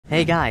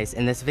Hey guys,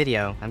 in this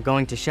video, I'm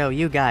going to show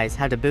you guys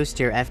how to boost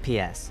your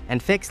FPS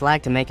and fix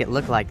lag to make it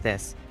look like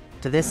this.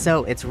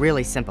 So it's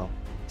really simple.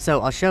 So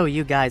I'll show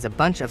you guys a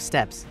bunch of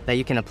steps that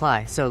you can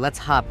apply, so let's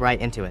hop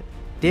right into it.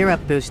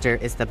 GearUp Booster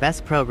is the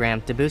best program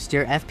to boost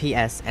your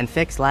FPS and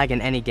fix lag in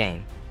any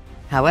game.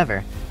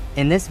 However,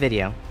 in this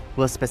video,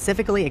 we'll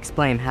specifically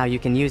explain how you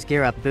can use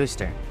GearUp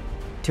Booster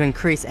to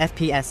increase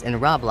FPS in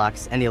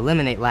Roblox and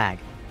eliminate lag.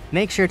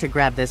 Make sure to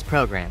grab this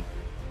program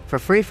for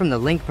free from the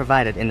link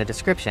provided in the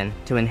description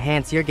to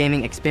enhance your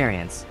gaming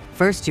experience.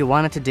 First you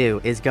want to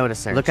do is go to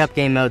search. Look up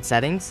game mode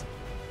settings,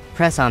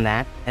 press on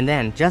that, and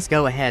then just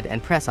go ahead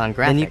and press on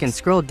graphics. Then you can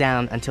scroll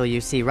down until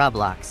you see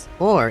Roblox.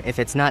 Or if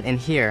it's not in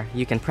here,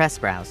 you can press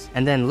browse,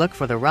 and then look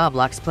for the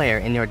Roblox player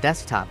in your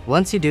desktop.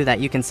 Once you do that,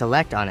 you can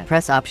select on it,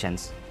 press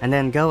options, and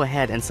then go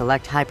ahead and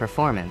select high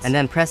performance, and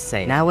then press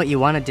save. Now what you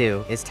want to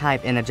do is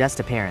type in adjust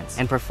appearance,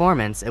 and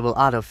performance it will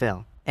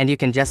autofill. And you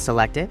can just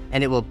select it,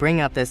 and it will bring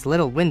up this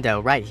little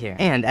window right here.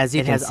 And as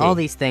you can see, it has all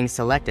these things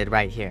selected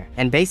right here.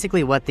 And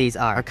basically what these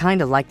are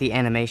kind of like the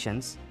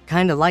animations.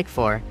 Kind of like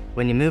for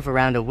when you move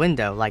around a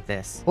window like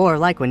this. Or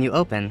like when you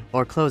open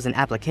or close an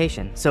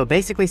application. So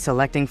basically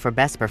selecting for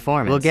best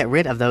performance will get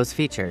rid of those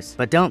features,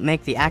 but don't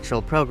make the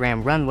actual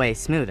program run way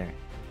smoother.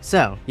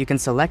 So, you can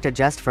select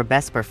adjust for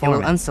best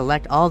performance. It will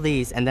unselect all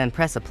these and then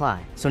press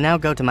apply. So now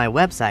go to my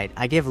website,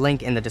 I give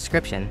link in the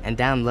description, and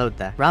download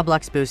the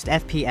Roblox Boost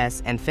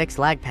FPS and Fix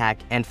Lag Pack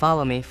and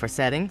follow me for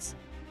settings.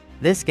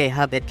 This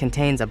GearUp it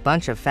contains a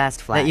bunch of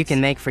fast flags that you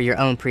can make for your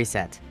own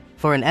preset.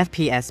 For an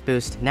FPS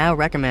boost, now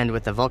recommend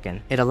with the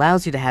Vulkan. It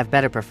allows you to have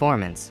better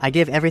performance. I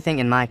give everything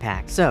in my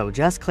pack. So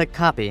just click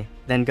copy,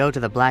 then go to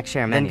the black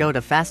share menu. Then go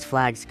to fast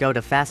flags, go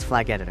to fast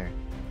flag editor.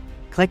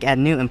 Click add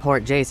new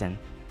import JSON.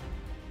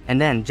 And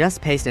then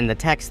just paste in the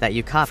text that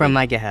you copied from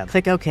my GitHub.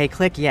 Click OK,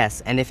 click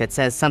yes, and if it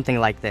says something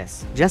like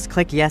this, just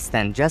click yes,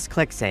 then just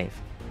click save.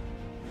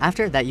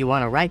 After that you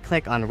want to right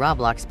click on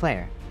Roblox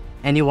player.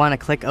 And you want to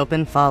click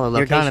open follow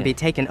location. You're gonna be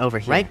taken over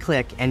here. Right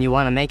click and you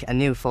want to make a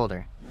new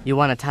folder. You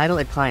want to title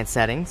it client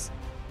settings.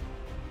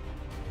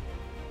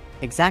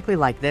 Exactly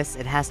like this,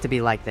 it has to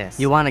be like this.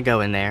 You want to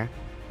go in there.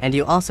 And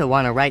you also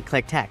want to right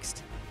click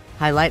text.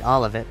 Highlight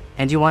all of it.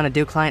 And you want to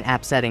do client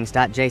app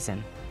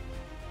settings.json.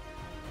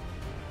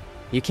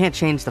 You can't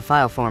change the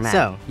file format.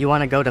 So, you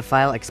want to go to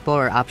File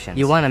Explorer options.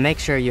 You want to make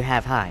sure you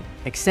have hide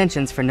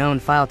extensions for known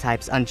file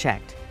types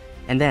unchecked.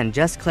 And then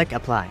just click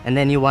apply. And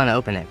then you want to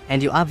open it.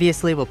 And you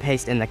obviously will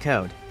paste in the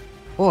code.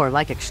 Or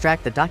like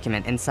extract the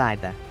document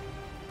inside the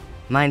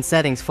Mine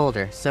settings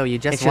folder, so you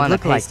just want to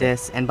paste like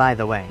this. And by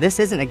the way, this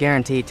isn't a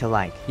guarantee to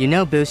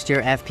boost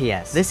your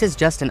FPS. This is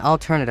just an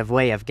alternative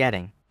way of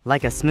getting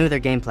like a smoother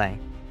gameplay.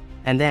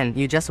 And then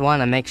you just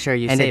want to make sure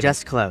you save it. And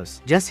just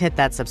close. Just hit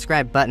that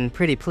subscribe button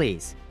pretty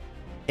please.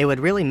 It would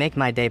really make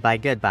my day. Bye,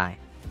 goodbye.